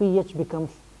or pH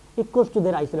becomes equals to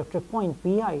their isoelectric point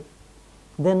pi,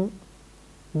 then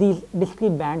these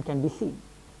discrete band can be seen.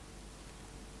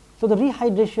 So, the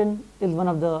rehydration is one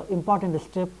of the important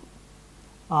steps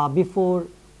before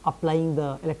applying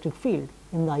the electric field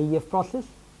in the IEF process.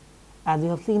 As you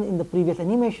have seen in the previous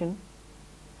animation,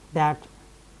 that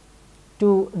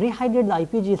to rehydrate the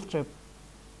IPG strip,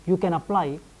 you can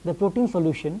apply the protein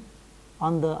solution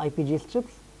on the IPG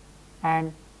strips,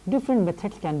 and different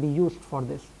methods can be used for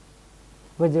this,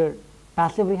 whether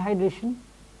passive rehydration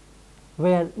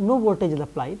where no voltage is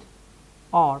applied,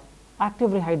 or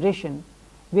active rehydration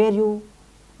where you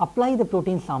apply the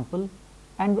protein sample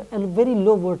and a very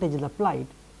low voltage is applied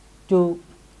to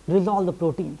resolve the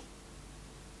proteins.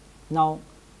 Now,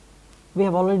 we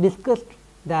have already discussed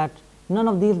that none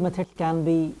of these methods can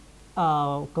be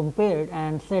compared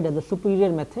and said as a superior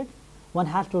method. One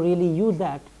has to really use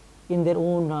that in their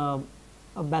own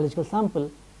biological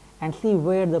sample and see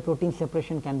where the protein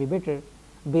separation can be better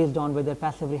based on whether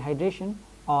passive rehydration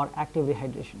or active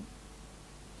rehydration.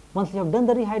 Once you have done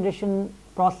the rehydration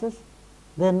process,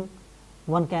 then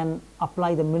one can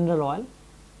apply the mineral oil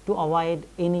to avoid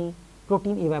any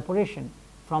protein evaporation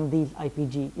from these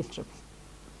IPG strips.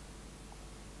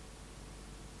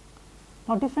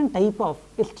 Now, different type of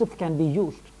strips can be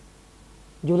used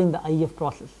during the IEF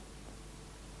process,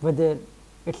 whether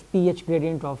its pH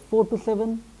gradient of 4 to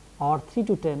 7 or 3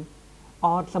 to 10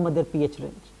 or some other pH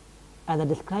range. As I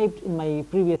described in my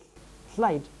previous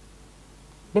slide,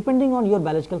 depending on your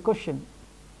biological question,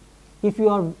 if you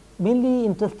are mainly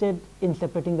interested in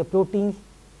separating the proteins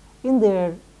in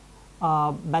their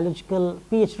biological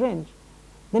pH range,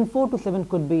 then 4 to 7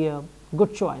 could be a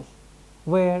good choice,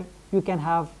 where you can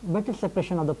have better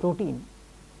separation of the protein,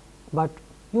 but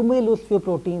you may lose few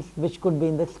proteins which could be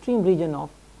in the extreme region of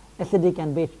acidic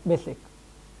and basic.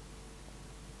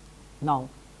 Now,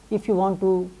 if you want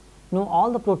to know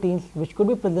all the proteins which could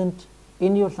be present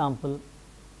in your sample,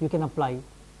 you can apply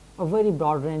a very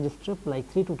broad range strip like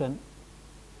 3 to 10.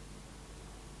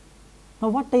 Now,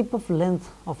 what type of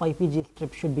length of IPG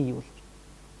strip should be used?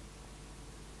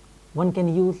 One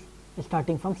can use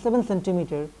starting from 7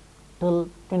 centimeter till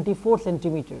 24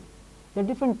 centimeter. There are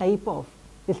different type of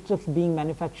strips being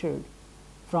manufactured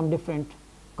from different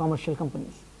commercial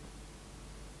companies.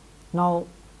 Now,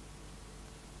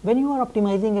 when you are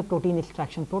optimizing a protein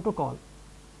extraction protocol,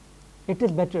 it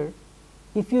is better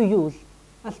if you use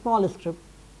a small strip,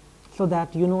 so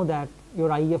that you know that your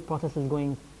IEF process is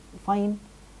going fine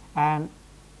and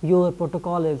your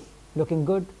protocol is looking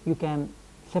good. You can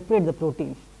separate the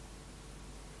proteins.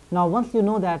 Now, once you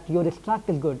know that your extract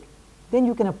is good, then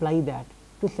you can apply that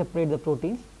to separate the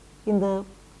proteins in the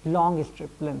long strip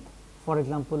length, for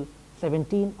example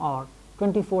 17 or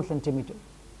 24 centimeter.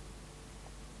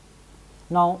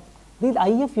 Now, these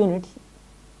IEF units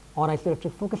or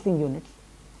isoelectric focusing units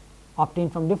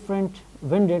obtained from different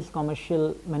vendors,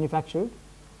 commercial manufactured,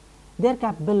 they are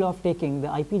capable of taking the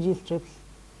IPG strips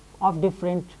of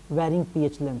different varying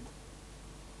pH length.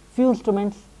 Few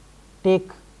instruments take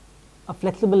a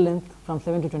flexible length from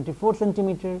 7 to 24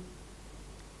 centimeter.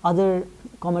 Other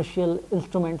commercial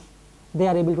instruments, they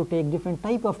are able to take different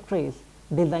type of trays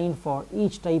designed for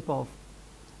each type of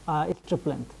strip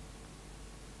length.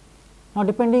 Now,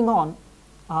 depending on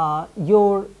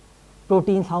your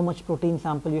proteins, how much protein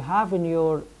sample you have in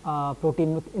your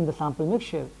protein in the sample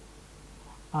mixture,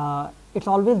 it's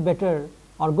always better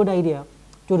or good idea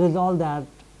to resolve that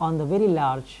on the very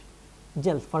large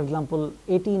gels, for example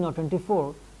 18 or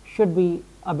 24, should be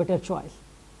a better choice.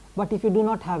 But if you do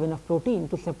not have enough protein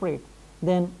to separate,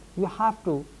 then you have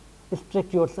to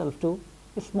restrict yourself to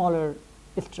smaller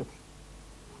strips.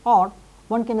 Or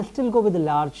one can still go with a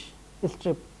large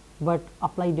strip but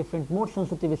apply different more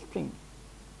sensitive strains.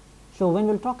 So when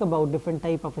we'll talk about different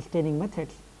type of staining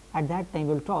methods, at that time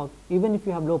we'll talk, even if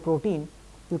you have low protein,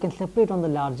 you can separate on the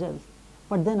large gels,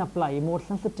 but then apply more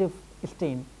sensitive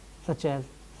stain such as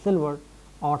silver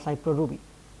or cyproruby.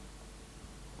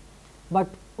 But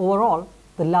overall,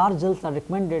 the large gels are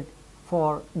recommended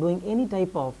for doing any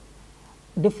type of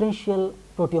differential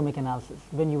proteomic analysis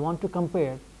when you want to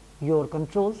compare your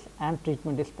controls and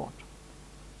treatment spot.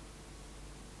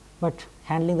 But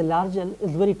handling the large gel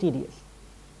is very tedious.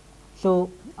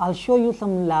 So I'll show you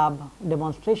some lab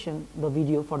demonstration, the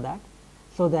video for that,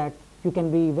 so that you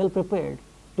can be well prepared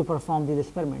to perform these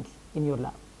experiments in your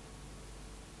lab.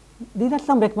 These are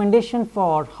some recommendations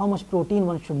for how much protein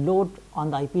one should load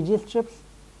on the IPG strips.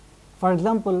 For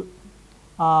example,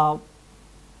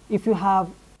 if you have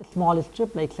a small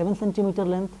strip like 7 centimeter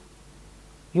length,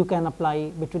 you can apply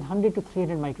between 100 to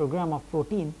 300 microgram of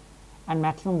protein, and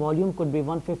maximum volume could be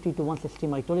 150 to 160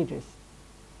 microliters.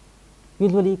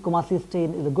 Usually Kumasi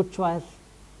stain is a good choice,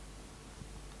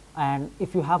 and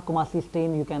if you have Kumasi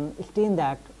stain, you can stain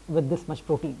that with this much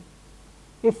protein.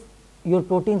 If your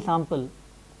protein sample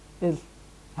is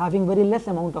having very less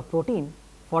amount of protein,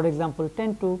 for example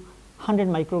 10 to 100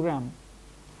 microgram,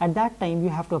 at that time you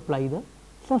have to apply the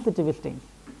sensitive stains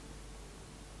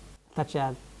such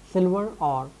as silver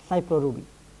or cyproruby.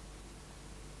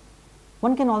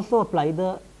 One can also apply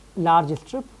the large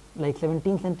strip like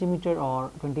 17 centimeter or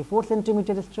 24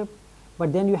 centimeter strip,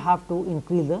 but then you have to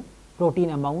increase the protein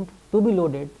amount to be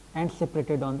loaded and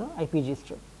separated on the IPG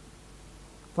strip.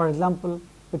 For example,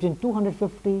 between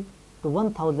 250 to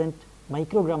 1000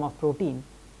 microgram of protein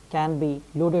can be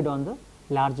loaded on the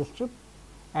large strip,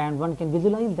 and one can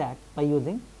visualize that by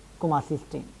using Kumasi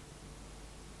stain.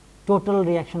 Total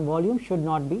reaction volume should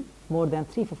not be more than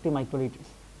 350 microliters.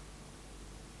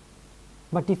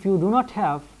 But if you do not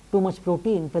have too much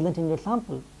protein present in your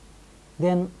sample,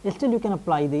 then still you can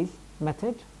apply this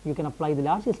method. You can apply the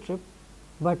large strip,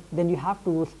 but then you have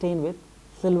to stain with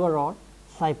silver or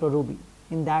cyproruby.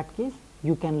 In that case,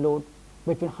 you can load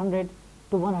between 100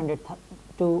 to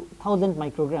 1000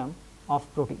 microgram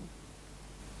of protein.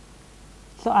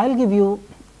 So I will give you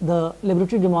the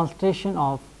laboratory demonstration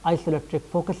of isoelectric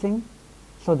focusing,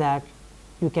 so that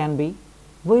you can be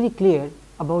very clear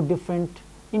about different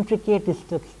intricate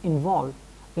steps involved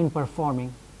in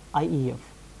performing IEF.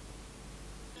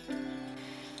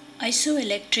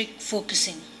 Isoelectric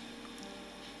focusing.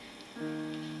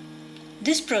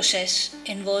 This process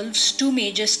involves two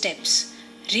major steps: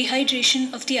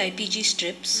 rehydration of the IPG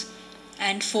strips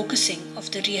and focusing of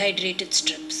the rehydrated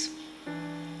strips.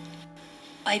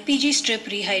 IPG strip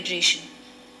rehydration.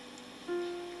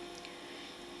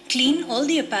 Clean all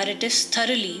the apparatus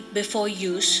thoroughly before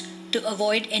use to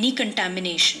avoid any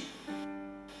contamination.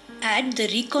 Add the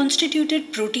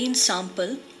reconstituted protein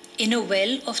sample in a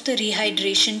well of the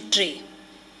rehydration tray.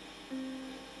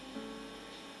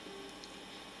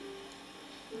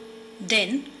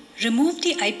 Then remove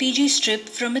the IPG strip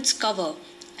from its cover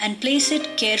and place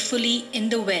it carefully in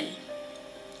the well.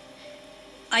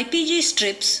 IPG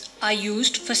strips are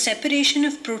used for separation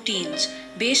of proteins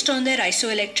based on their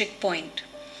isoelectric point.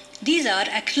 These are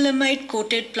acrylamide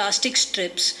coated plastic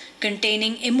strips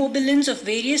containing immobilins of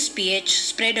various pH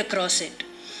spread across it.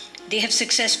 They have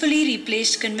successfully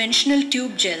replaced conventional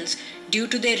tube gels due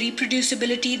to their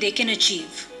reproducibility they can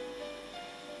achieve.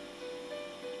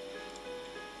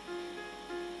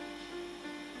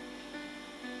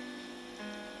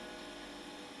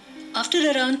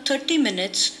 After around 30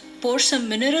 minutes, pour some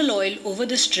mineral oil over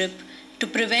the strip to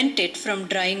prevent it from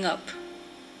drying up.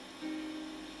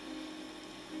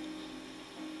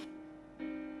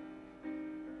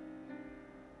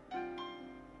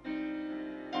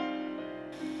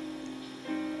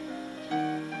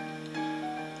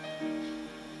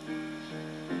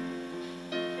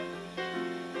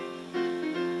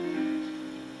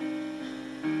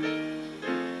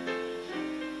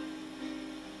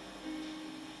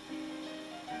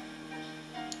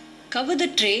 Cover the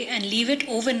tray and leave it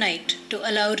overnight to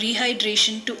allow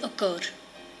rehydration to occur.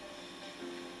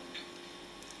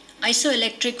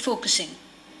 Isoelectric focusing.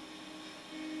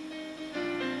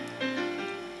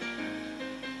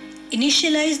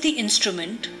 Initialize the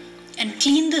instrument and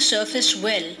clean the surface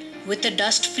well with a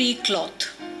dust-free cloth.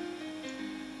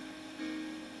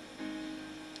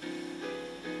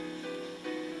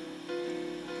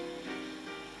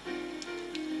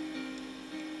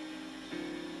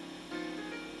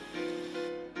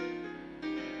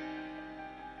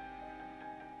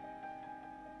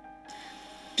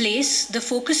 Place the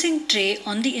focusing tray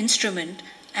on the instrument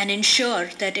and ensure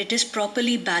that it is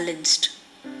properly balanced.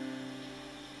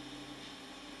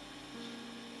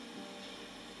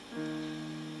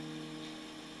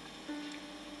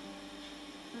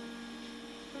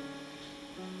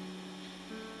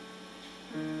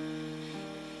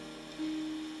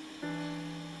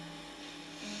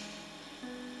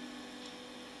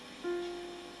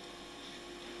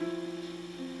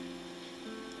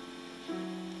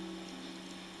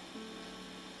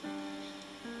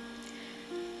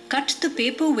 Cut the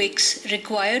paper wicks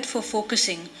required for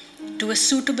focusing to a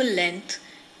suitable length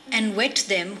and wet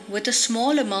them with a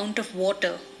small amount of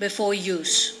water before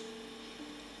use.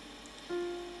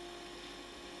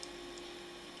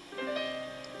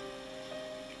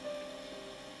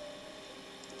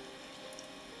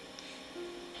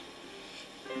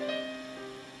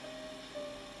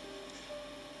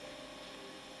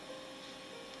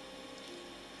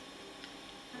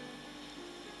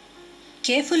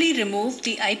 Carefully remove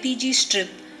the IPG strip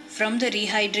from the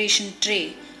rehydration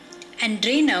tray and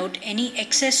drain out any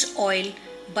excess oil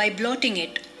by blotting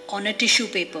it on a tissue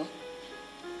paper.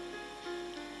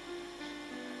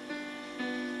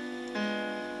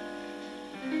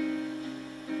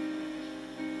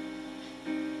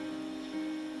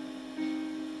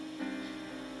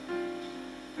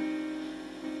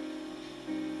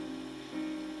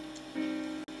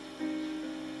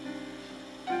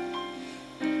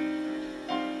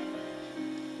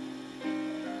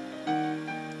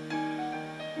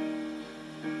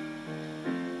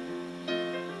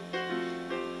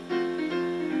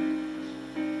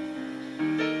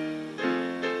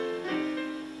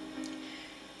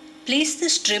 Place the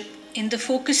strip in the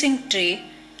focusing tray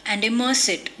and immerse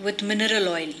it with mineral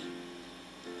oil.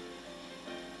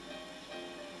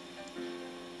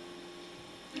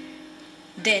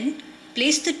 Then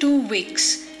place the two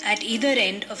wicks at either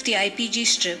end of the IPG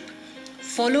strip,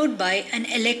 followed by an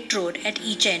electrode at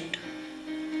each end.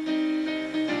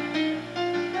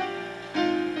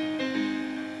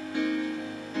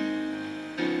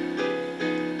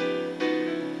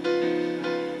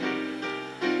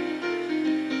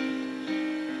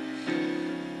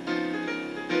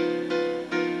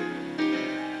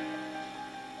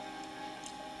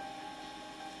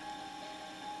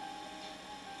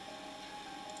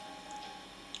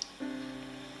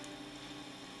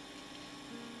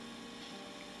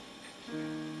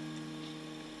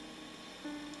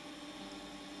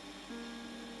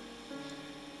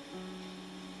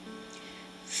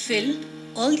 Fill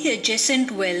all the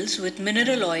adjacent wells with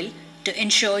mineral oil to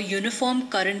ensure uniform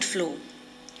current flow.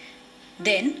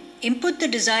 Then input the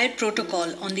desired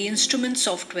protocol on the instrument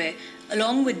software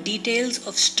along with details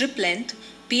of strip length,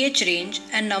 pH range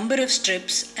and number of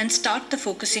strips and start the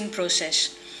focusing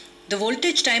process. The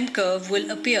voltage time curve will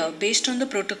appear based on the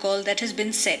protocol that has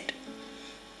been set.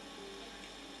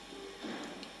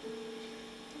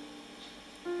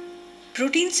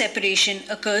 Protein separation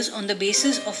occurs on the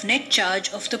basis of net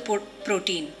charge of the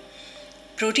protein.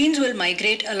 Proteins will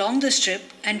migrate along the strip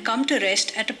and come to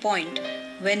rest at a point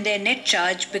when their net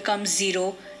charge becomes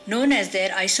zero, known as their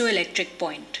isoelectric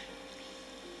point.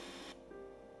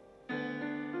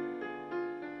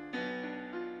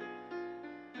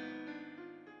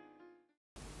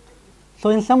 So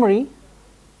in summary,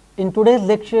 in today's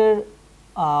lecture,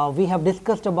 we have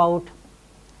discussed about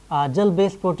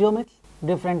gel-based proteomics,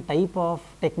 different type of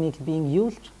techniques being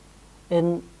used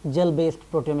in gel-based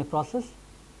proteomic process.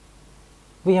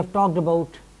 We have talked about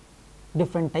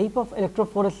different type of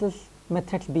electrophoresis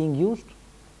methods being used,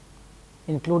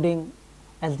 including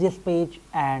SDS page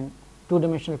and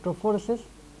two-dimensional electrophoresis.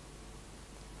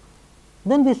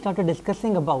 Then we started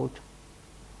discussing about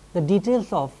the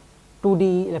details of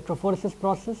 2D electrophoresis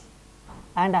process,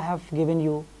 and I have given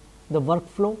you the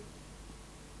workflow.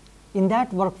 In that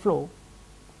workflow,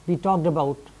 we talked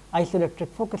about isoelectric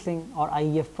focusing or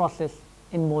IEF process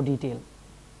in more detail.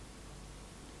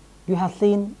 You have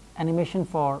seen animation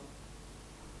for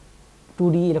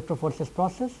 2D electrophoresis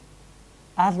process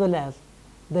as well as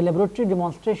the laboratory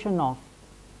demonstration of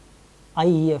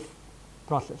IEF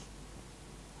process.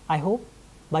 I hope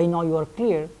by now you are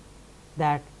clear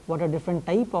that what are different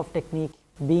type of techniques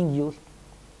being used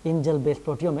in gel-based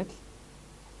proteomics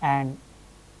and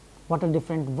what are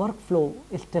different workflow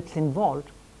steps involved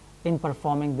in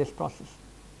performing this process.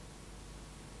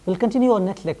 We will continue our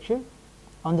next lecture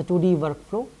on the 2D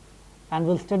workflow, and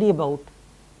we will study about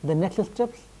the next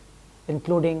steps,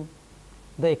 including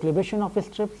the equilibration of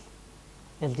strips,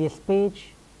 SDS page,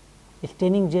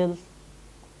 staining gels,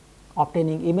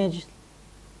 obtaining images,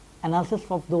 analysis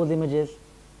of those images,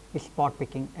 spot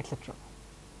picking, etc.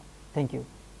 Thank you.